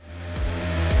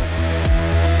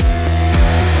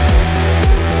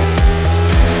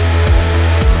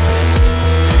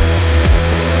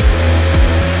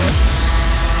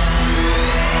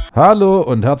Hallo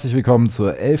und herzlich willkommen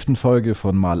zur 11. Folge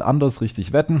von Mal anders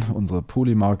richtig wetten, unserer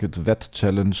Polymarket Wett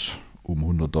Challenge um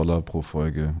 $100 pro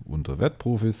Folge unter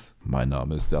Wettprofis. Mein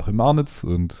Name ist Joachim Marnitz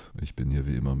und ich bin hier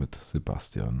wie immer mit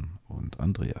Sebastian und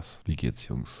Andreas. Wie geht's,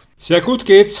 Jungs? Sehr gut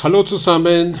geht's. Hallo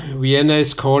zusammen. Vienna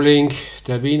is calling.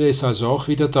 Der Wiener ist also auch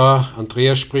wieder da.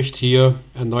 Andreas spricht hier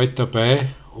erneut dabei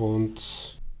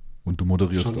und du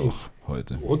moderierst auch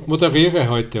heute. Und moderiere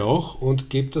heute auch und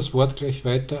gebe das Wort gleich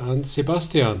weiter an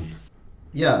Sebastian.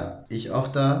 Ja, ich auch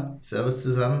da. Servus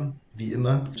zusammen, wie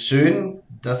immer. Schön,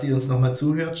 dass ihr uns nochmal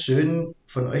zuhört. Schön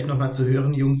von euch nochmal zu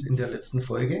hören, Jungs, in der letzten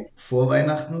Folge. Vor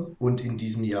Weihnachten und in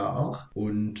diesem Jahr auch.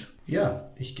 Und ja,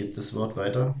 ich gebe das Wort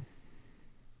weiter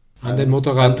An den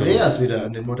Moderator. Andreas wieder,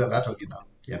 an den Moderator, genau.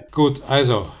 Ja. Gut,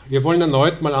 also, wir wollen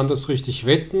erneut mal anders richtig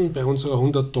wetten bei unserer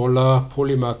 $100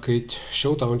 Polymarket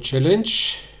Showdown Challenge.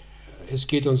 Es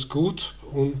geht uns gut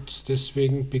und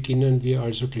deswegen beginnen wir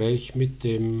also gleich mit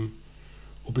dem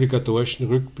obligatorischen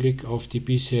Rückblick auf die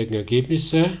bisherigen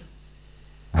Ergebnisse.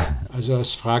 Also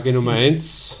als Frage Nummer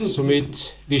 1,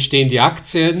 somit, wie stehen die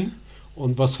Aktien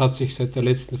und was hat sich seit der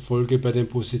letzten Folge bei den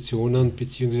Positionen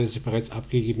bzw. bereits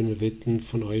abgegebenen Wetten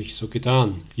von euch so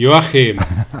getan? Joachim!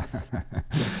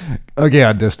 Okay,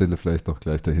 an der Stelle vielleicht noch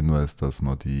gleich der Hinweis, dass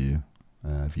man wie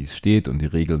es steht und die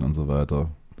Regeln und so weiter,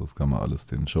 das kann man alles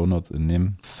den Shownotes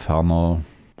entnehmen. Ferner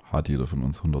hat jeder von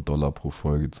uns $100 pro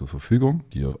Folge zur Verfügung,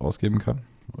 die er ausgeben kann.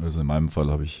 Also in meinem Fall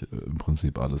habe ich im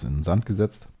Prinzip alles in den Sand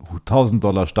gesetzt.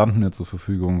 $1.000 standen mir zur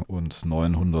Verfügung und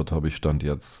 900 habe ich Stand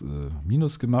jetzt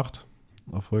minus gemacht,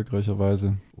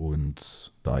 erfolgreicherweise.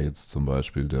 Und da jetzt zum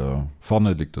Beispiel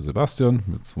vorne liegt der Sebastian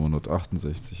mit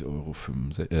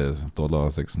 268,56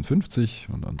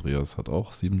 $56 und Andreas hat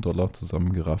auch $7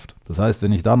 zusammengerafft. Das heißt,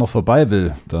 wenn ich da noch vorbei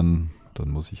will, dann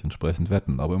muss ich entsprechend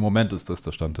wetten. Aber im Moment ist das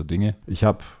der Stand der Dinge. Ich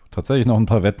habe tatsächlich noch ein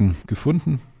paar Wetten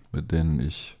gefunden, mit denen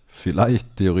ich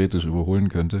vielleicht theoretisch überholen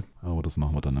könnte. Aber das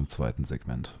machen wir dann im zweiten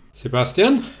Segment.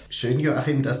 Sebastian? Schön,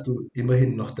 Joachim, dass du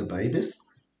immerhin noch dabei bist.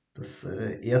 Das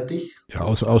ehrt dich. Ja,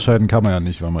 ausscheiden kann man ja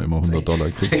nicht, weil man immer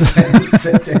 $100 kriegt.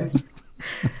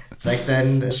 Zeigt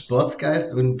deinen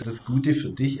Sportsgeist und das Gute für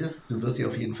dich ist, du wirst ja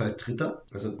auf jeden Fall Dritter.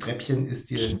 Also Treppchen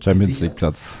ist dir Champions League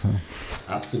Platz.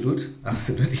 Absolut,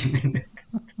 absolut.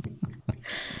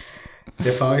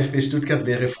 Der VfB Stuttgart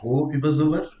wäre froh über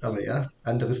sowas, aber ja,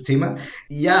 anderes Thema.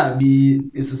 Ja, wie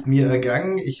ist es mir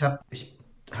ergangen? Ich hab,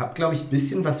 glaube ich, ein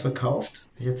bisschen was verkauft.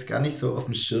 Jetzt gar nicht so auf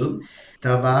dem Schirm.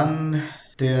 Da waren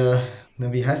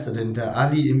wie heißt er denn? Der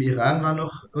Ali im Iran war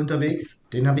noch unterwegs.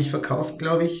 Den habe ich verkauft,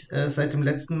 glaube ich, seit dem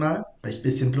letzten Mal. Habe ich ein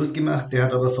bisschen Plus gemacht. Der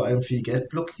hat aber vor allem viel Geld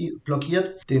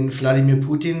blockiert. Den Wladimir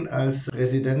Putin als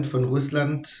Präsident von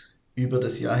Russland über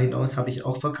das Jahr hinaus habe ich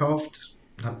auch verkauft.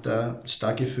 Habe da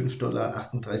starke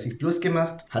 $5,38 plus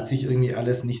gemacht. Hat sich irgendwie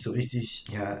alles nicht so richtig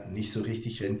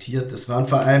rentiert. Das waren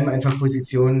vor allem einfach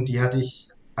Positionen, die hatte ich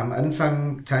am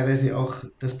Anfang teilweise auch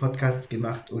des Podcasts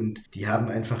gemacht und die haben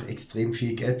einfach extrem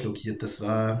viel Geld blockiert. Das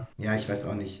war, ja, ich weiß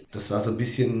auch nicht, das war so ein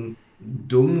bisschen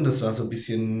dumm, das war so ein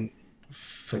bisschen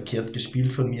verkehrt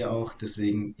gespielt von mir auch.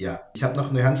 Deswegen, ja, ich habe noch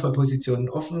eine Handvoll Positionen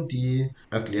offen, die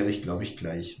erkläre ich, glaube ich,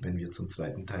 gleich, wenn wir zum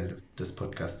zweiten Teil des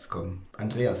Podcasts kommen.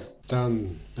 Andreas.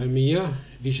 Dann bei mir,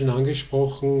 wie schon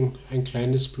angesprochen, ein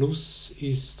kleines Plus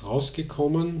ist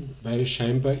rausgekommen, weil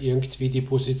scheinbar irgendwie die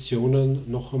Positionen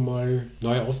noch einmal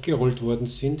neu aufgerollt worden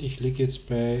sind. Ich liege jetzt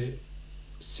bei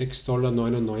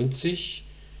 $6,99,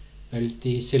 weil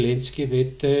die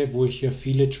Zelensky-Wette, wo ich ja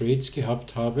viele Trades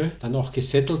gehabt habe, dann auch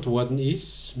gesettelt worden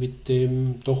ist mit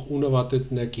dem doch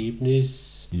unerwarteten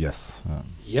Ergebnis. Yes. Ja.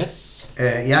 Yes.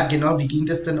 Ja, genau, wie ging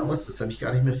das denn aus? Das habe ich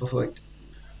gar nicht mehr verfolgt.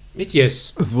 Mit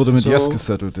Yes. Es wurde mit Yes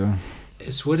gesettelt, ja.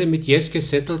 Es wurde mit Yes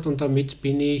gesettelt und damit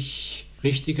bin ich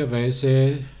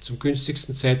richtigerweise zum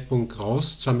günstigsten Zeitpunkt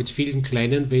raus. Zwar mit vielen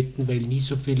kleinen Wetten, weil nie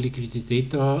so viel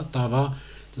Liquidität da war,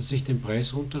 dass ich den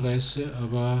Preis runterreiße,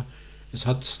 aber es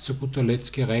hat zu guter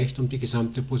Letzt gereicht, um die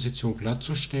gesamte Position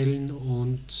glattzustellen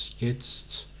und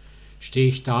jetzt stehe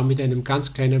ich da mit einem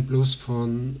ganz kleinen Plus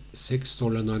von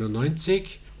 $6,99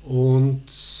 und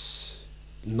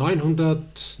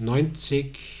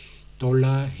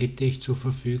 $990 hätte ich zur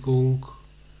Verfügung,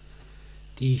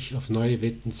 die ich auf neue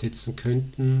Wetten setzen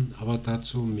könnten, aber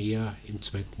dazu mehr im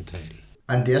zweiten Teil.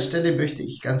 An der Stelle möchte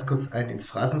ich ganz kurz einen ins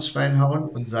Phrasenschwein hauen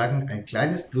und sagen, ein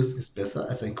kleines Plus ist besser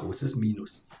als ein großes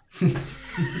Minus.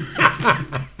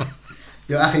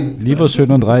 Joachim. Lieber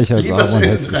schön und reich als arm und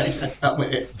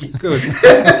hässlich. Gut.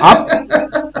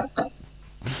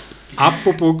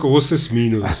 Apropos großes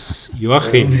Minus.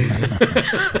 Joachim.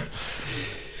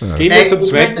 Gehen wir zum Ich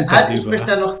zweiten möchte, Teil ich über.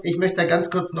 möchte ich möchte da ganz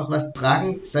kurz noch was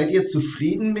fragen. Seid ihr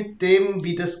zufrieden mit dem,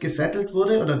 wie das gesettelt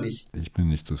wurde oder nicht? Ich bin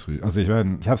nicht zufrieden. Also ich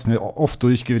meine, ich habe es mir oft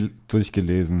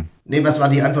durchgelesen. Nee, was war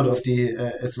die Antwort auf die,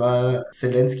 es war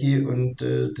Zelensky und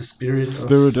The Spirit of,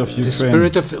 Spirit of The Ukraine.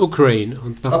 Spirit of Ukraine.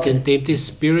 Und nachdem okay. die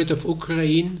Spirit of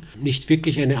Ukraine nicht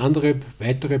wirklich eine andere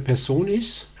weitere Person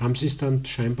ist, haben sie es dann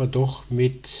scheinbar doch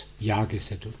mit Ja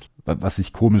gesettelt. Was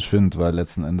ich komisch finde, weil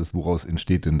letzten Endes, woraus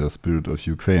entsteht denn der Spirit of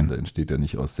Ukraine? Der entsteht ja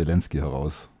nicht aus Zelensky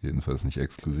heraus, jedenfalls nicht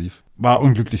exklusiv. War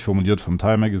unglücklich formuliert vom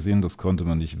Time Magazine, das konnte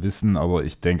man nicht wissen, aber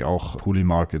ich denke auch,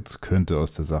 Polymarket könnte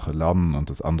aus der Sache lernen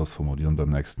und das anders formulieren beim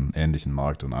nächsten ähnlichen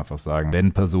Markt und einfach sagen,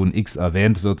 wenn Person X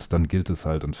erwähnt wird, dann gilt es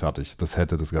halt und fertig. Das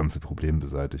hätte das ganze Problem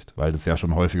beseitigt, weil es ja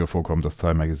schon häufiger vorkommt, dass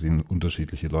Time Magazine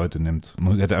unterschiedliche Leute nimmt.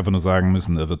 Man hätte einfach nur sagen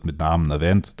müssen, er wird mit Namen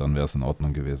erwähnt, dann wäre es in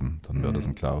Ordnung gewesen, dann wäre das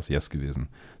ein klares Yes gewesen.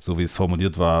 So wie es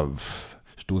formuliert war,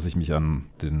 stoße ich mich an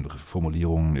den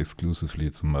Formulierungen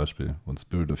exclusively zum Beispiel. Und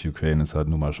Spirit of Ukraine ist halt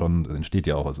nun mal schon, entsteht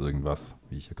ja auch aus irgendwas,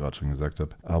 wie ich ja gerade schon gesagt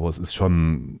habe. Aber es ist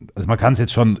schon, also man kann es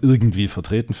jetzt schon irgendwie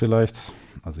vertreten vielleicht.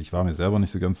 Also ich war mir selber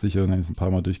nicht so ganz sicher, wenn ich es ein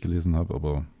paar Mal durchgelesen habe,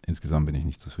 aber insgesamt bin ich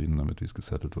nicht zufrieden damit, wie es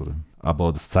gesettelt wurde.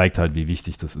 Aber das zeigt halt, wie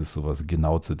wichtig das ist, sowas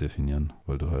genau zu definieren,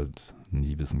 weil du halt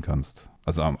nie wissen kannst.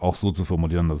 Also auch so zu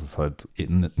formulieren, dass es halt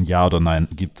ein Ja oder Nein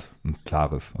gibt, ein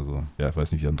klares. Also ja, ich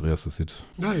weiß nicht, wie Andreas das sieht.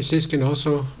 Ja, ich sehe es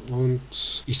genauso. Und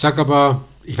ich sage aber,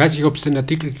 ich weiß nicht, ob du den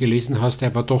Artikel gelesen hast,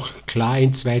 der war doch klar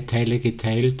in zwei Teile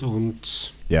geteilt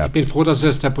und Ja. ich bin froh, dass ich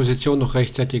aus der Position noch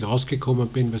rechtzeitig rausgekommen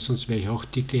bin, weil sonst wäre ich auch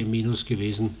dicke im Minus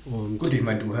gewesen. Und Gut, ich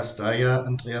meine, du hast da ja,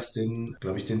 Andreas, den,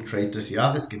 glaube ich, den Trade des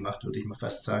Jahres gemacht, würde ich mal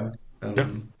fast sagen. ja,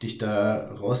 Dich da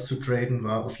rauszutraden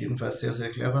war auf jeden Fall sehr, sehr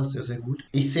clever, sehr, sehr gut.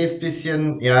 Ich sehe es ein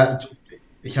bisschen, ja,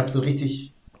 ich habe so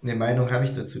richtig eine Meinung habe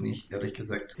ich dazu nicht, ehrlich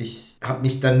gesagt. Ich habe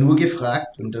mich dann nur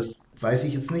gefragt, und das weiß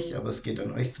ich jetzt nicht, aber es geht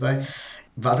an euch zwei.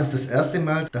 War das erste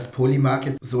Mal, dass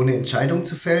Polymarket so eine Entscheidung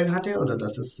zu fällen hatte oder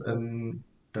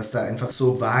dass da einfach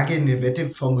so vage eine Wette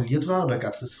formuliert war oder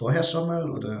gab es das vorher schon mal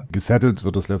oder? Gesettelt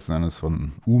wird das letzten Endes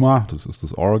von UMA, das ist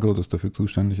das Oracle, das dafür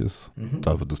zuständig ist. Mhm.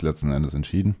 Da wird das letzten Endes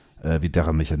entschieden. Wie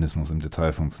deren Mechanismus im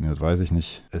Detail funktioniert, weiß ich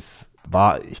nicht.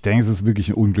 Ich denke, es ist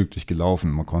wirklich unglücklich gelaufen.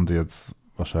 Man konnte jetzt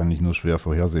wahrscheinlich nur schwer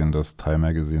vorhersehen, dass Time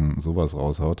Magazine sowas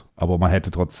raushaut. Aber man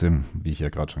hätte trotzdem, wie ich ja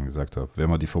gerade schon gesagt habe, wenn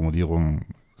man die Formulierung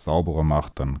sauberer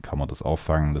macht, dann kann man das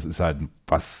auffangen. Es ist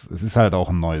halt auch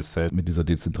ein neues Feld mit dieser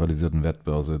dezentralisierten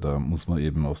Wettbörse. Da muss man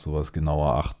eben auf sowas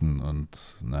genauer achten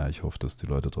und ich hoffe, dass die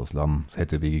Leute daraus lernen. Es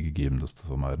hätte Wege gegeben, das zu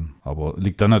vermeiden. Aber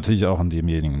liegt dann natürlich auch an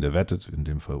demjenigen, der wettet, in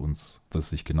dem Fall uns, das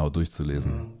sich genau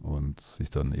durchzulesen und sich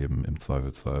dann eben im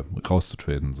Zweifelsfall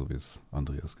rauszutraden, so wie es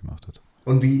Andreas gemacht hat.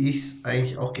 Und wie ich es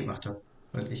eigentlich auch gemacht habe,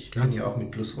 weil ich klar. bin ja auch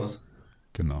mit Plus raus.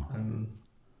 Genau.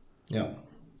 Ja,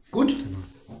 gut.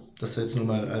 Das jetzt nur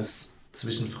mal als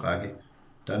Zwischenfrage.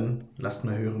 Dann lasst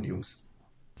mal hören, Jungs.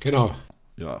 Genau.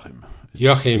 Joachim.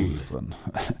 Joachim. Du bist dran.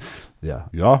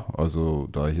 Ja, also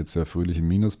da ich jetzt sehr fröhlich im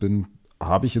Minus bin,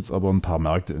 habe ich jetzt aber ein paar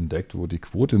Märkte entdeckt, wo die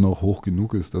Quote noch hoch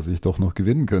genug ist, dass ich doch noch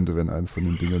gewinnen könnte, wenn eins von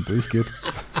den Dingern durchgeht.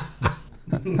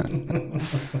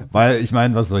 Weil ich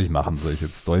meine, was soll ich machen? Soll ich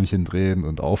jetzt Däumchen drehen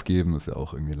und aufgeben? Ist ja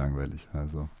auch irgendwie langweilig.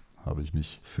 Also habe ich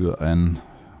mich für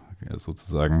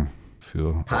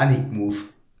Panik-Move.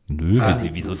 Nö, Panik-Move.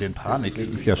 wieso denn Das Panik? ist das Es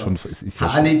ist richtige ja schon. Wort. Es ist ja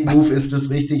schon Panik-Move ist das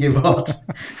richtige Wort.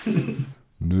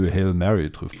 Nö, Hail Mary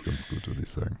trifft es ganz gut, würde ich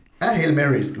sagen. Hail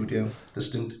Mary ist gut, ja. Das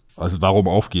stimmt. Also warum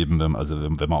aufgeben? Wenn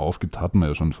man aufgibt, hat man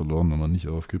ja schon verloren. Wenn man nicht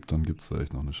aufgibt, dann gibt es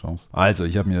vielleicht noch eine Chance. Also,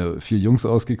 ich habe mir 4 Jungs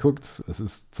ausgeguckt. Es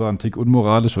ist zwar ein Tick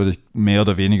unmoralisch, weil ich mehr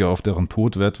oder weniger auf deren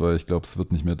Tod wette, weil ich glaube, es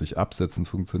wird nicht mehr durch Absetzen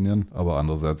funktionieren. Aber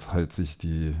andererseits hält sich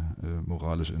die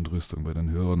moralische Entrüstung bei den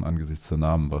Hörern angesichts der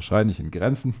Namen wahrscheinlich in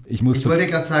Grenzen. Ich wollte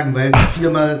gerade sagen, weil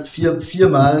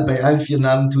viermal bei allen 4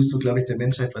 Namen tust du, glaube ich, der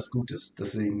Menschheit was Gutes.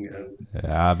 Deswegen.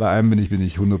 Ja, bei einem bin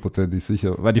ich hundertprozentig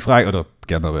sicher. Weil die Frage, oder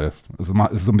generell, also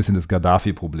es ist so ein bisschen das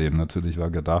Gaddafi-Problem. Natürlich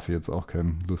war Gaddafi jetzt auch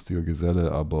kein lustiger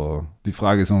Geselle, aber die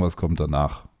Frage ist immer, was kommt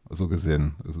danach? So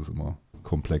gesehen ist es immer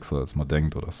komplexer, als man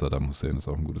denkt. Oder Saddam Hussein ist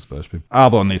auch ein gutes Beispiel.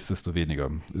 Aber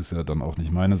nichtsdestoweniger ist ja dann auch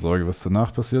nicht meine Sorge, was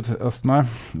danach passiert erstmal.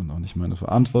 Und auch nicht meine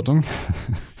Verantwortung.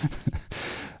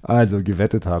 Also,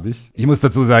 gewettet habe ich. Ich muss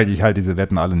dazu sagen, ich halte diese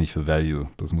Wetten alle nicht für Value.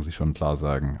 Das muss ich schon klar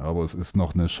sagen. Aber es ist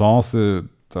noch eine Chance,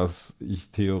 dass ich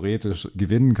theoretisch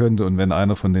gewinnen könnte. Und wenn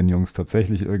einer von den Jungs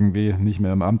tatsächlich irgendwie nicht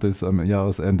mehr im Amt ist am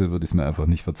Jahresende, würde ich es mir einfach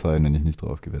nicht verzeihen, wenn ich nicht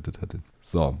drauf gewettet hätte.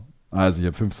 So, also ich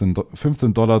habe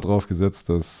 $15 drauf gesetzt,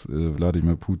 dass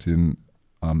Wladimir Putin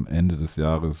am Ende des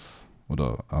Jahres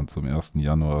oder zum 1.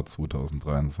 Januar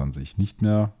 2023 nicht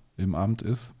mehr im Amt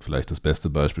ist. Vielleicht das beste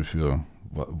Beispiel für,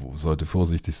 sollte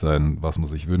vorsichtig sein, was man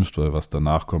sich wünscht, weil was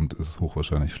danach kommt, ist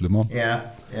hochwahrscheinlich schlimmer. Ja,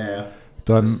 ja, ja.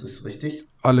 Dann Das ist richtig.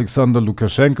 Alexander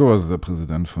Lukaschenko, also der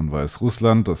Präsident von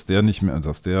Weißrussland, dass der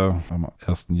am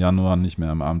 1. Januar nicht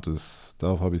mehr im Amt ist,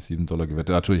 darauf habe ich $7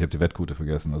 gewettet. Entschuldigung, ich habe die Wettquote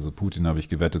vergessen. Also Putin habe ich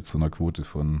gewettet zu einer Quote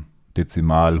von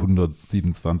dezimal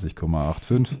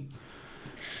 127,85.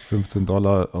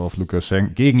 $15 auf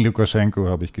Lukaschenko. Gegen Lukaschenko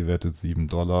habe ich gewettet,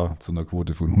 $7 zu einer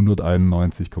Quote von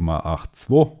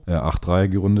 191,83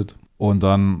 gerundet. Und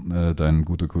dann dein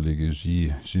guter Kollege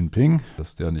Xi Jinping,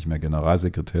 dass der nicht mehr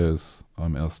Generalsekretär ist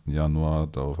am 1. Januar.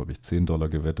 Darauf habe ich $10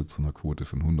 gewettet zu einer Quote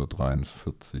von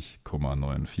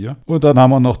 143,94. Und dann haben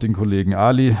wir noch den Kollegen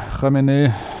Ali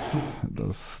Khamenei,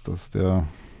 dass der,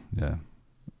 ja,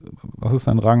 was ist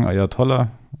sein Rang?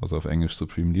 Ayatollah, also auf Englisch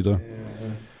Supreme Leader.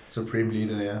 Supreme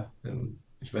Leader, ja.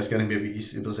 Ich weiß gar nicht mehr, wie ich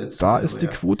es übersetzt Da habe. ist die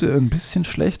Quote ein bisschen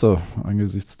schlechter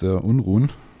angesichts der Unruhen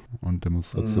und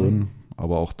Demonstrationen.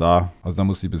 Aber auch da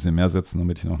muss ich ein bisschen mehr setzen,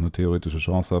 damit ich noch eine theoretische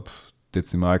Chance habe.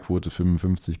 Dezimalquote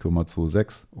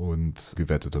 55,26 und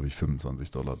gewettet habe ich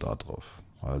 $25 da drauf.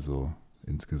 Also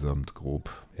insgesamt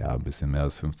grob, ja, ein bisschen mehr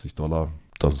als $50,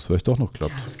 dass es vielleicht doch noch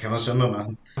klappt. Das kann man schon mal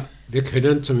machen. Wir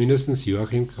können zumindest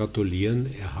Joachim gratulieren.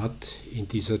 Er hat in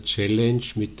dieser Challenge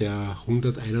mit der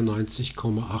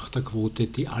 191,8er Quote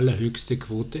die allerhöchste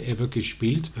Quote ever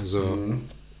gespielt. Also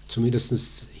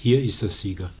zumindest hier ist er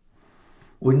Sieger.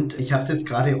 Und ich habe es jetzt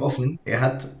gerade offen. Er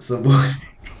hat sowohl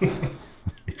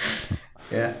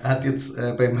er hat jetzt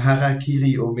beim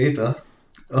Harakiri-O-Meter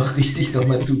auch richtig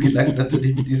nochmal zugelangt,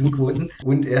 natürlich mit diesen Quoten.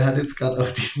 Und er hat jetzt gerade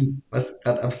auch diesen, was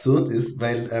gerade absurd ist,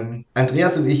 weil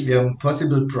Andreas und ich, wir haben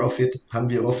Possible Profit, haben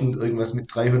wir offen irgendwas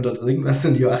mit 300 irgendwas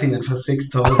und Joachim einfach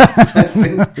 6.000. Das heißt,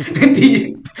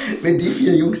 wenn die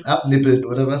 4 Jungs abnippeln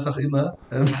oder was auch immer,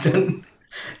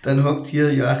 dann hockt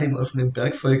hier Joachim auf einem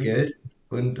Berg voll Geld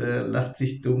und lacht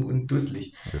sich dumm und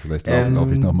dusselig. Ja, vielleicht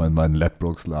laufe ich nochmal in meinen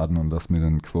Ladbrokes-Laden und lass mir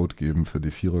einen Quote geben für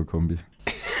die Vierer-Kombi.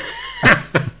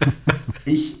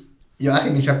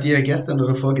 Joachim, ich habe dir ja gestern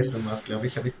oder vorgestern glaube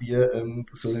ich, habe ich dir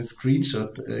so einen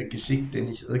Screenshot geschickt, den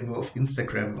ich irgendwo auf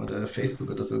Instagram oder Facebook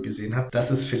oder so gesehen habe,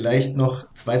 dass es vielleicht noch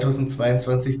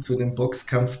 2022 zu einem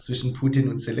Boxkampf zwischen Putin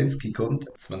und Zelensky kommt.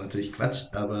 Das war natürlich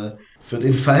Quatsch, aber für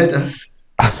den Fall, dass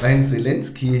dein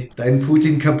Zelensky deinen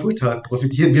Putin kaputt hat,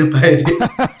 profitieren wir beide.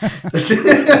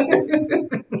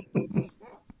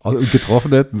 Also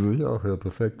getroffen hätten sie sich auch, ja,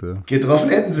 perfekt. Ja.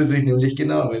 Getroffen hätten sie sich nämlich,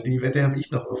 genau, weil die Wette habe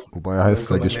ich noch offen. Wobei heißt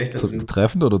es zum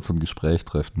Treffen oder zum Gespräch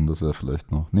treffen? Das wäre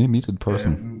vielleicht noch. Nee, Meet in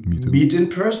Person. Meet in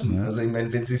Person. Ja. Also ich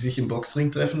meine, wenn sie sich im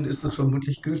Boxring treffen, ist das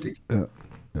vermutlich gültig. Ja,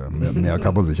 mehr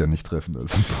kann man sich ja nicht treffen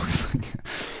als im Boxring.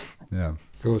 Ja.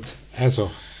 Gut, also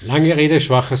lange Rede,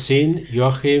 schwacher Sinn.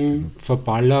 Joachim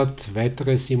verballert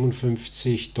weitere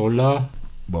 $57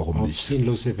 Warum auf nicht?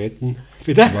 sinnlose Wetten.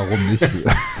 Bitte? Warum nicht? Ich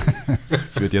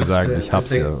würde ja sagen, ich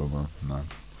hab's ja, aber nein.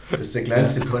 Das ist der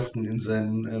kleinste Posten in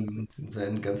seinen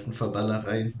ganzen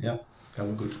Verballereien. Ja,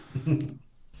 aber gut.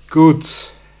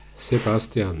 Gut,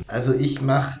 Sebastian. Also ich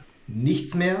mache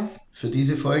nichts mehr für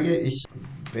diese Folge.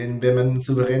 Wenn man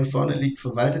souverän vorne liegt,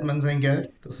 verwaltet man sein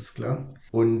Geld, das ist klar.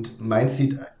 Und meins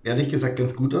sieht ehrlich gesagt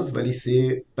ganz gut aus, weil ich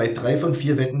sehe, bei 3 von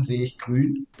 4 Wetten sehe ich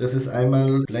grün. Das ist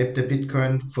einmal, bleibt der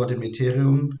Bitcoin vor dem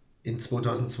Ethereum in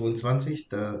 2022,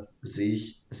 da sehe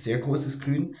ich sehr großes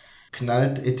Grün.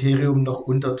 Knallt Ethereum noch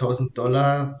unter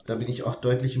 $1.000, da bin ich auch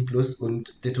deutlich im Plus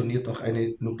und detoniert noch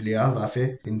eine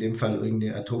Nuklearwaffe, in dem Fall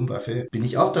irgendeine Atomwaffe, bin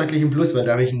ich auch deutlich im Plus, weil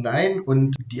da habe ich ein Nein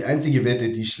und die einzige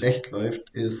Wette, die schlecht läuft,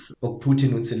 ist, ob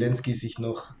Putin und Zelensky sich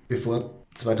noch, bevor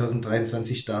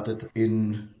 2023 startet,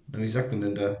 wie sagt man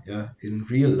denn da, ja, in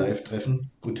Real Life treffen.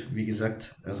 Gut, wie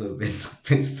gesagt, also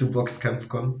wenn es zu Boxkampf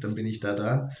kommt, dann bin ich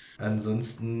da.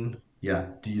 Ansonsten, ja,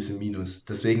 die ist im Minus.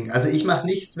 Deswegen, also ich mache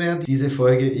nichts mehr diese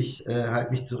Folge. Ich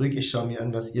halte mich zurück, ich schaue mir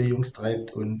an, was ihr Jungs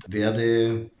treibt und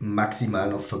werde maximal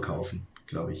noch verkaufen,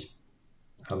 glaube ich.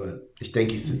 Aber ich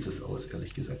denke, ich sitze es aus,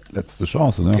 ehrlich gesagt. Letzte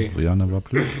Chance, ne? Okay. Rihanna war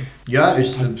blöd. Ja,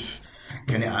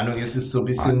 keine Ahnung, es ist so ein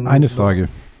bisschen... Eine Frage.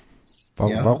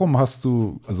 Ja. Warum hast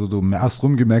du hast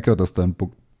rumgemeckert, dass dein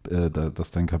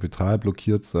Kapital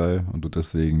blockiert sei und du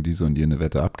deswegen diese und jene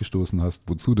Wette abgestoßen hast?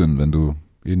 Wozu denn, wenn du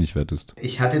nicht wettest?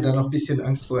 Ich hatte da noch ein bisschen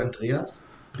Angst vor Andreas,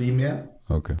 primär.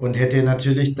 Okay. Und hätte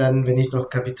natürlich dann, wenn ich noch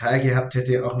Kapital gehabt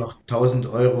hätte, auch noch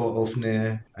 1.000 Euro auf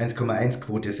eine 1,1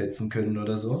 Quote setzen können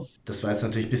oder so. Das war jetzt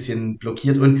natürlich ein bisschen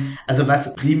blockiert. Und also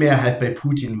was primär halt bei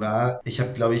Putin war, ich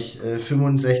habe glaube ich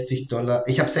 $65,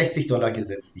 ich habe $60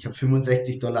 gesetzt. Ich habe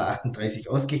 $65,38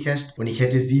 ausgecasht und ich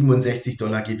hätte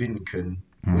 $67 gewinnen können.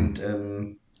 Und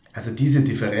also diese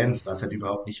Differenz war es halt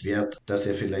überhaupt nicht wert, dass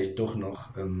er vielleicht doch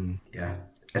noch,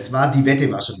 Die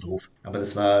Wette war schon doof, aber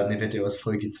das war eine Wette aus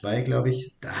Folge 2, glaube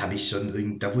ich.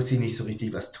 Da wusste ich nicht so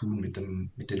richtig, was tun mit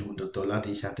den 100 $,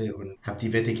 die ich hatte und habe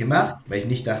die Wette gemacht, weil ich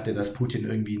nicht dachte, dass Putin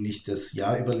irgendwie nicht das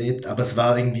Jahr überlebt, aber es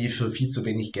war irgendwie für viel zu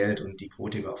wenig Geld und die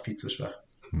Quote war auch viel zu schwach.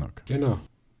 Okay. Genau.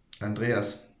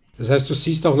 Andreas, Das heißt, du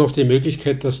siehst auch noch die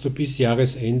Möglichkeit, dass du bis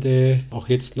Jahresende auch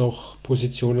jetzt noch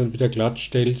Positionen wieder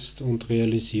glattstellst und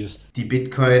realisierst. die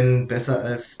Bitcoin besser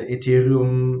als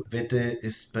Ethereum-Wette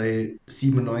ist bei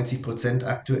 97%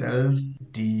 aktuell.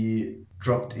 Die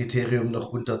droppt Ethereum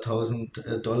noch unter 1000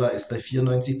 $, ist bei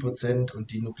 94%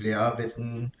 und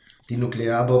die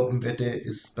Nuklearbombenwette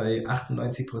ist bei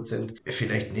 98%.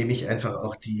 Vielleicht nehme ich einfach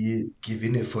auch die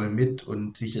Gewinne voll mit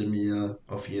und sichere mir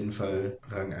auf jeden Fall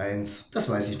Rang 1. Das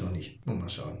weiß ich noch nicht. Muss mal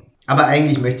schauen. Aber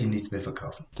eigentlich möchte ich nichts mehr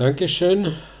verkaufen.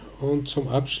 Dankeschön. Und zum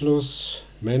Abschluss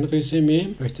mein Resümee.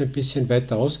 Vielleicht ein bisschen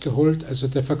weiter ausgeholt. Also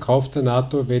der Verkauf der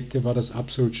NATO-Wette war das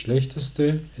absolut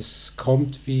schlechteste. Es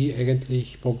kommt wie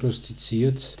eigentlich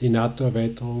prognostiziert. Die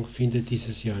NATO-Erweiterung findet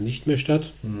dieses Jahr nicht mehr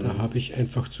statt. Da habe ich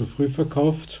einfach zu früh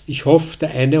verkauft. Ich hoffe, der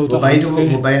eine oder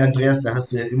andere. Wobei, Andreas, da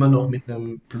hast du ja immer noch mit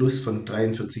einem Plus von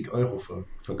 43 Euro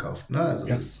verkauft. Ne? Also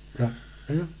Ja, ja,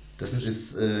 ja. das Das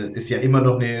ist ja immer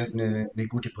noch eine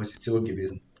gute Position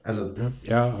gewesen. Also, Ja,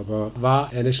 ja, aber war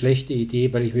eine schlechte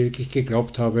Idee, weil ich wirklich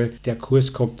geglaubt habe, der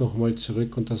Kurs kommt nochmal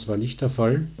zurück und das war nicht der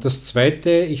Fall. Das Zweite,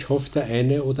 ich hoffe, der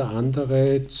eine oder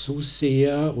andere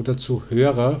Zuseher oder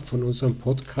Zuhörer von unserem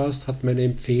Podcast hat meine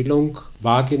Empfehlung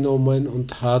wahrgenommen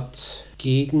und hat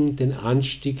gegen den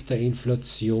Anstieg der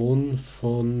Inflation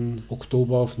von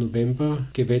Oktober auf November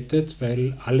gewettet,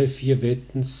 weil alle 4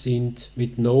 Wetten sind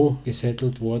mit No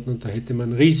gesettelt worden und da hätte man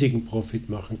einen riesigen Profit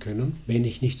machen können. Wenn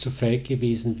ich nicht so feig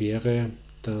gewesen wäre,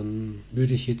 dann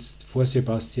würde ich jetzt vor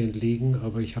Sebastian liegen,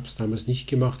 aber ich habe es damals nicht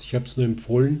gemacht, ich habe es nur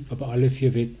empfohlen, aber alle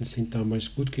 4 Wetten sind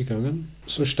damals gut gegangen.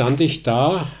 So stand ich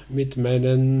da mit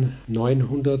meinen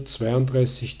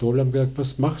 932 Dollar und gesagt,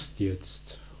 was machst du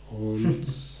jetzt? Und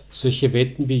solche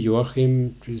Wetten wie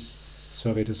Joachim,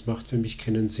 das macht für mich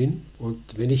keinen Sinn. Und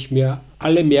wenn ich mir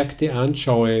alle Märkte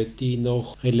anschaue, die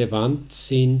noch relevant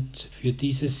sind für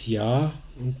dieses Jahr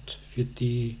und für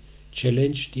die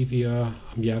Challenge, die wir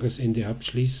am Jahresende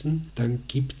abschließen, dann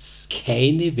gibt es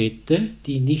keine Wette,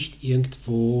 die nicht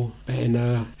irgendwo bei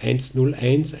einer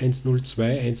 1,01, 1,02,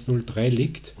 1,03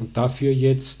 liegt. Und dafür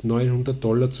jetzt 900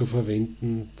 Dollar zu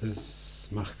verwenden, das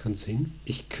macht keinen Sinn.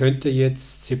 Ich könnte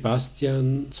jetzt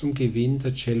Sebastian zum Gewinn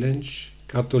der Challenge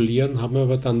gratulieren, habe mir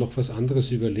aber dann noch was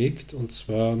anderes überlegt. Und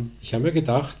zwar, ich habe mir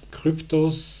gedacht,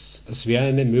 Kryptos, das wäre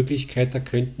eine Möglichkeit, da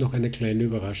könnte noch eine kleine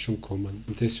Überraschung kommen.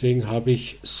 Und deswegen habe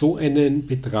ich so einen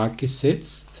Betrag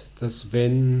gesetzt, dass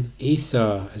wenn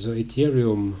Ether, also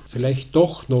Ethereum, vielleicht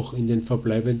doch noch in den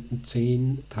verbleibenden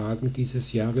 10 Tagen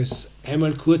dieses Jahres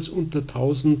einmal kurz unter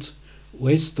 1000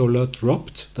 US-Dollar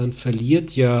droppt, dann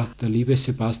verliert ja der liebe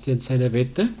Sebastian seine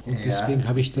Wette. Und ja, deswegen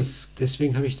habe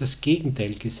ich das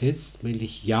Gegenteil gesetzt,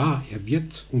 nämlich ja, er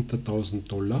wird unter 1000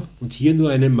 Dollar und hier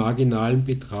nur einen marginalen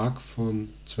Betrag von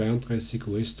 32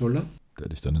 US-Dollar. Der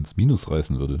dich dann ins Minus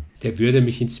reißen würde. Der würde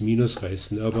mich ins Minus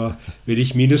reißen, aber wenn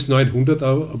ich minus 900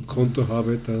 am Konto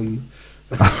habe, dann...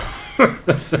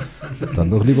 Dann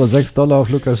doch lieber 6 Dollar auf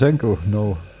Lukaschenko.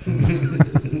 No.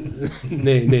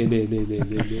 Nee.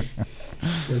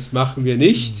 Das machen wir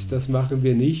nicht,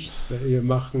 Wir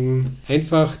machen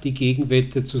einfach die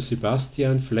Gegenwette zu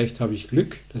Sebastian. Vielleicht habe ich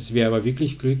Glück. Das wäre aber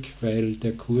wirklich Glück, weil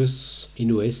der Kurs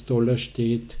in US-Dollar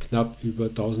steht knapp über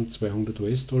 1200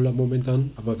 US-Dollar momentan.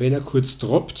 Aber wenn er kurz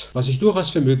droppt, was ich durchaus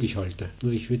für möglich halte,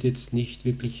 nur ich würde jetzt nicht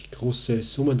wirklich große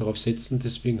Summen drauf setzen,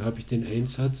 deswegen habe ich den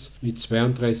Einsatz mit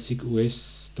 32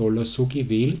 US-Dollar so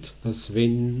gewählt, dass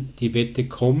wenn die Wette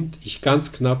kommt, ich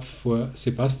ganz knapp vor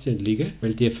Sebastian liege,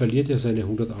 weil der verliert ja seine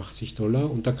 180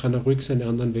 Dollar und da kann er ruhig seine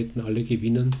anderen Wetten alle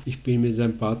gewinnen. Ich bin mit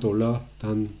ein paar Dollar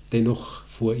dann dennoch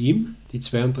vor ihm. Die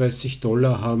 32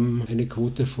 Dollar haben eine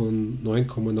Quote von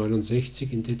 9,69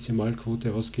 in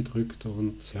Dezimalquote ausgedrückt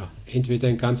und ja, entweder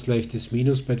ein ganz leichtes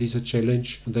Minus bei dieser Challenge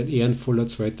und ein ehrenvoller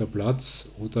zweiter Platz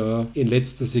oder in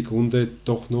letzter Sekunde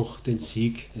doch noch den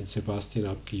Sieg, den Sebastian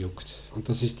abgejuckt. Und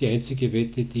das ist die einzige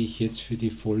Wette, die ich jetzt für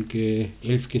die Folge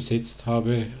 11 gesetzt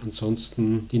habe.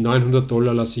 Ansonsten die 900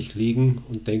 Dollar lasse ich liegen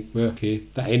und denke mir, okay,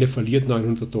 der eine verliert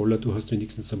 900 Dollar, du hast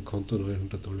wenigstens am Konto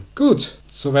 900 Dollar. Gut,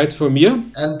 soweit von mir.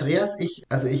 Andreas,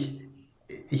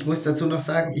 ich muss dazu noch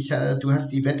sagen, du hast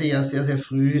die Wette ja sehr, sehr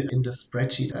früh in das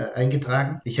Spreadsheet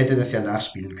eingetragen. Ich hätte das ja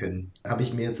nachspielen können. Habe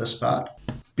ich mir jetzt erspart.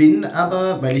 Bin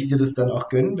aber, weil ich dir das dann auch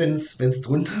gönne, wenn es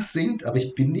drunter sinkt, aber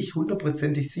ich bin nicht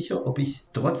hundertprozentig sicher, ob ich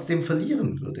trotzdem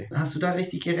verlieren würde. Hast du da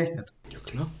richtig gerechnet? Ja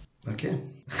klar. Okay.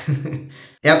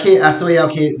 Ja, okay, ach so, ja,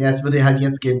 okay. Ja, es würde halt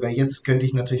jetzt gehen, weil jetzt könnte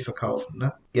ich natürlich verkaufen,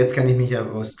 ne? Jetzt kann ich mich ja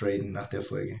raustraden nach der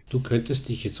Folge. Du könntest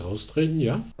dich jetzt raustreten,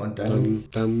 ja? Und Dann, dann,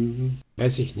 dann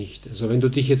weiß ich nicht. Also wenn du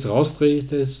dich jetzt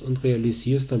raustretest und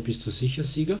realisierst, dann bist du sicher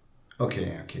Sieger. okay,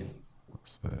 okay,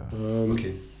 Das wär, Ähm,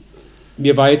 okay.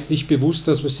 Mir war jetzt nicht bewusst,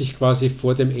 dass man sich quasi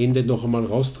vor dem Ende noch einmal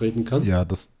raustreten kann. ja,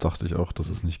 das dachte ich auch, dass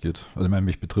es nicht geht. Also ich meine,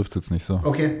 mich betrifft es jetzt nicht so.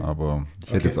 Okay, Aber ich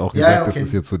hätte okay. jetzt auch Ja, ja, gesagt, das okay.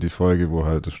 ist jetzt so die Folge, wo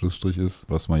halt der Schlussstrich ist.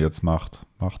 Was man jetzt macht,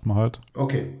 macht man halt.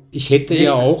 Okay. Ich hätte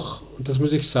ja Nee, auch, und das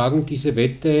muss ich sagen, diese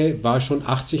Wette war schon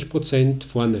 80%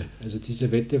 vorne. Also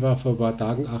diese Wette war vor ein paar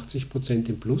Tagen 80%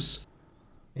 im Plus.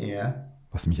 ja.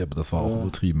 Was mich aber, das war auch Äh,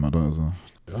 übertrieben, oder? Also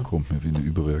ja. kommt mir wie eine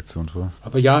Überreaktion vor.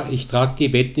 Aber ja, ich trage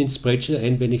die Wetten ins Spreadsheet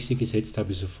ein, wenn ich sie gesetzt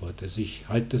habe sofort. Also ich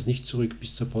halte das nicht zurück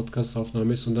bis zur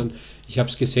Podcastaufnahme, sondern ich habe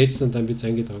es gesetzt und dann wird es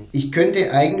eingetragen. Ich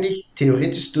könnte eigentlich,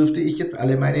 theoretisch dürfte ich jetzt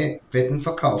alle meine Wetten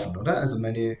verkaufen, oder? Also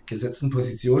meine gesetzten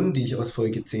Positionen, die ich aus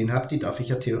Folge 10 habe, die darf ich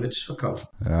ja theoretisch verkaufen.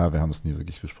 Ja, wir haben es nie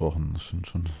wirklich besprochen. Das stimmt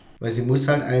schon. Weil sie muss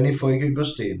halt eine Folge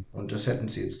überstehen. Und das hätten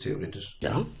sie jetzt theoretisch.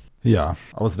 Ja, Ja,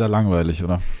 aber es wäre langweilig,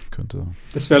 oder? Könnte.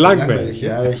 das wäre Das wäre langweilig,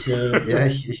 langweilig, ja? ja.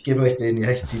 Ich gebe euch den,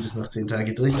 ja, ich ziehe das noch 10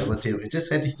 Tage durch, aber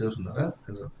theoretisch hätte ich dürfen, oder?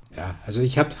 Also, Ja, also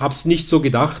ich habe es nicht so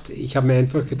gedacht. Ich habe mir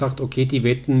einfach gedacht, okay, die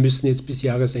Wetten müssen jetzt bis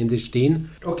Jahresende stehen.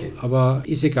 okay. Aber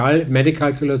ist egal, meine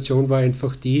Kalkulation war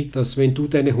einfach die, dass wenn du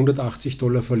deine 180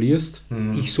 Dollar verlierst,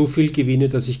 ich so viel gewinne,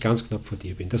 dass ich ganz knapp vor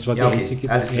dir bin. Das war Ja, okay. Alles die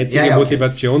klar. einzige Ja, ja, okay.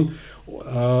 Motivation.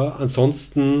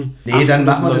 Ansonsten Nee, 800, dann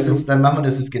machen wir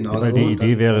das jetzt Ja, weil die genauso. Idee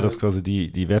Dann, wäre, dass quasi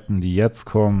die Wetten, die jetzt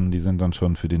kommen, die sind dann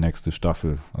schon für die nächste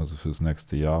Staffel, also fürs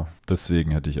nächste Jahr.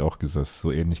 Deswegen hätte ich auch gesagt,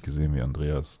 so ähnlich gesehen wie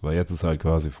Andreas. Weil jetzt ist halt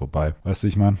quasi vorbei. Weißt du,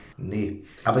 ich meine? nee.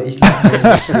 Aber ich lasse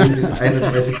meine stehen bis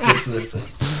 31.12.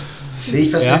 Nee, ich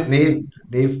verstehe,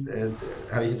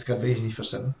 ja, habe ich jetzt gerade wirklich nicht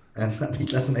verstanden. Aber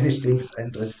ich lasse meine stehen bis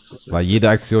 31.12. Weil jede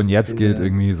Aktion Ich jetzt bin gilt da.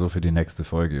 irgendwie so für die nächste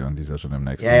Folge und die ist ja schon im Ja,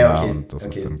 nächsten ja, Jahr okay, und das ist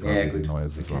okay. dann Ja, ja, quasi die gut. neue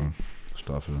Okay.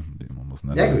 Saisonstaffel, die man muss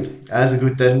Ja, nennen. gut. Also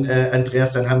gut, dann,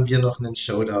 Andreas, dann haben wir noch einen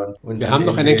Showdown. Und wir am haben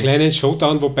noch einen Ende, kleinen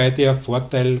Showdown, wobei der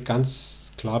Vorteil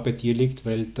ganz klar bei dir liegt,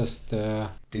 weil dass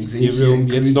der den sehe ich hier in Ethereum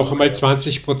jetzt grün. noch einmal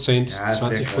 20%, Ja, das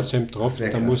wäre krass. Das droppt,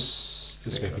 wäre da krass. muss,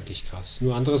 Das das wäre wäre krass. wirklich krass.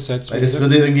 Nur andererseits, wie Weil das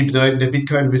gesagt, würde irgendwie bedeuten, der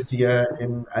Bitcoin müsste ja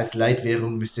als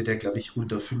Leitwährung müsste der, glaube ich,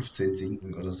 unter 15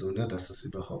 sinken oder so, ne? Dass das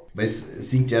überhaupt. Weil es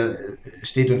sinkt ja,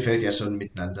 steht und fällt ja schon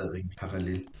miteinander irgendwie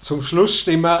parallel. zum Schluss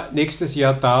stehen wir nächstes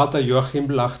Jahr da, der Joachim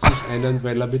lacht sich einen,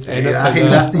 weil er mit Der einer Joachim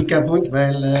lacht seiner sich kaputt,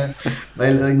 weil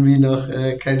irgendwie noch,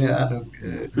 keine Ahnung,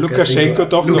 Lukaschenko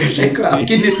doch noch Lukaschenko lebt.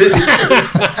 abgenippelt ist.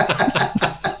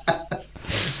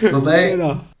 Wobei,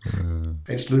 Genau.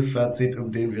 ein Schlussfazit,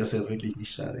 um den wäre es ja wirklich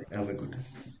nicht schade. Aber gut,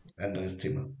 anderes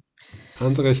Thema.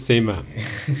 Anderes Thema.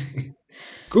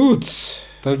 Gut,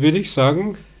 dann würde ich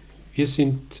sagen, wir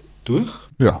sind durch.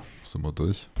 Ja, sind wir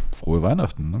durch. Frohe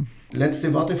Weihnachten, ne?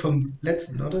 Letzte Worte vom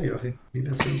letzten, oder Joachim? Wie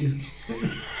wär's von dir?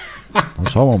 Dann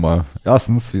schauen wir mal.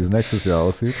 Erstens, wie es nächstes Jahr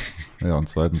aussieht. Ja, und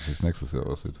zweitens, wie es nächstes Jahr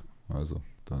aussieht. Also,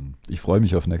 dann, ich freue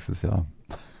mich auf nächstes Jahr.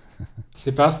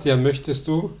 Sebastian, möchtest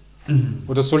du?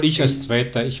 Oder soll ich als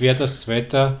Zweiter? Ich werde als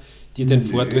Zweiter dir den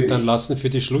Vortritt dann lassen für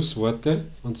die Schlussworte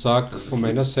und sage Das ist von gut.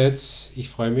 meinerseits, ich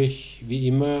freue mich wie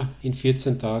immer in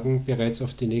 14 Tagen bereits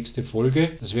auf die nächste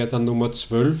Folge. Das wäre dann Nummer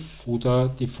 12 oder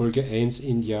die Folge 1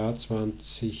 im Jahr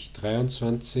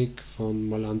 2023 von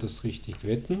Mal anders richtig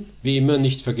wetten. Wie immer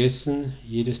nicht vergessen,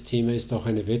 jedes Thema ist auch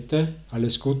eine Wette.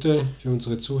 Alles Gute für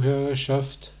unsere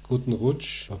Zuhörerschaft. Guten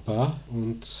Rutsch, Baba.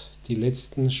 Und die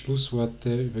letzten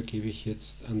Schlussworte übergebe ich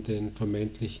jetzt an den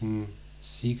vermeintlichen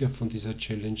Sieger von dieser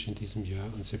Challenge in diesem Jahr,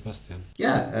 an Sebastian.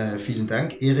 Ja, vielen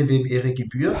Dank. Ehre wem Ehre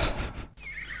gebührt.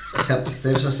 Ich habe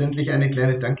selbstverständlich eine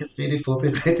kleine Dankesrede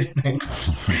vorbereitet. Nein, Quatsch.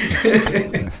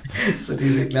 So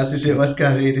diese klassische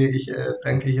Oscar-Rede. Ich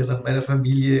danke hier noch meiner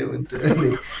Familie und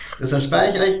nee, das erspare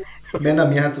ich euch. Männer,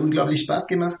 mir hat es unglaublich Spaß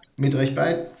gemacht mit euch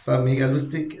beiden. Es war mega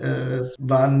lustig. Es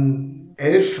waren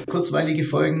 11 kurzweilige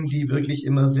Folgen, die wirklich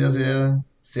immer sehr, sehr,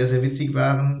 sehr, sehr witzig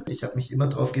waren. Ich habe mich immer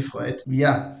drauf gefreut.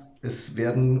 Ja, es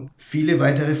werden viele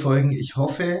weitere Folgen. Ich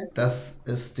hoffe, dass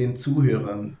es den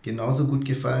Zuhörern genauso gut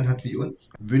gefallen hat wie uns.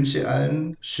 Wünsche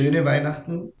allen schöne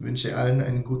Weihnachten, wünsche allen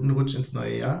einen guten Rutsch ins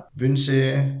neue Jahr,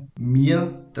 wünsche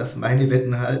mir, dass meine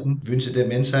Wetten halten, wünsche der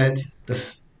Menschheit,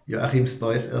 dass Joachims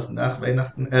Boys erst nach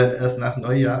Weihnachten, erst nach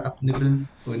Neujahr abnippeln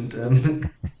und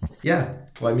ja,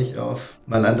 freue mich auf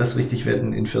mal anders richtig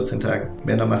wetten in 14 Tagen.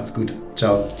 Männer, macht's gut.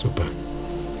 Ciao. Super.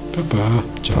 Baba.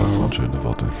 Das Ciao. waren schöne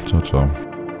Worte. Ciao, ciao.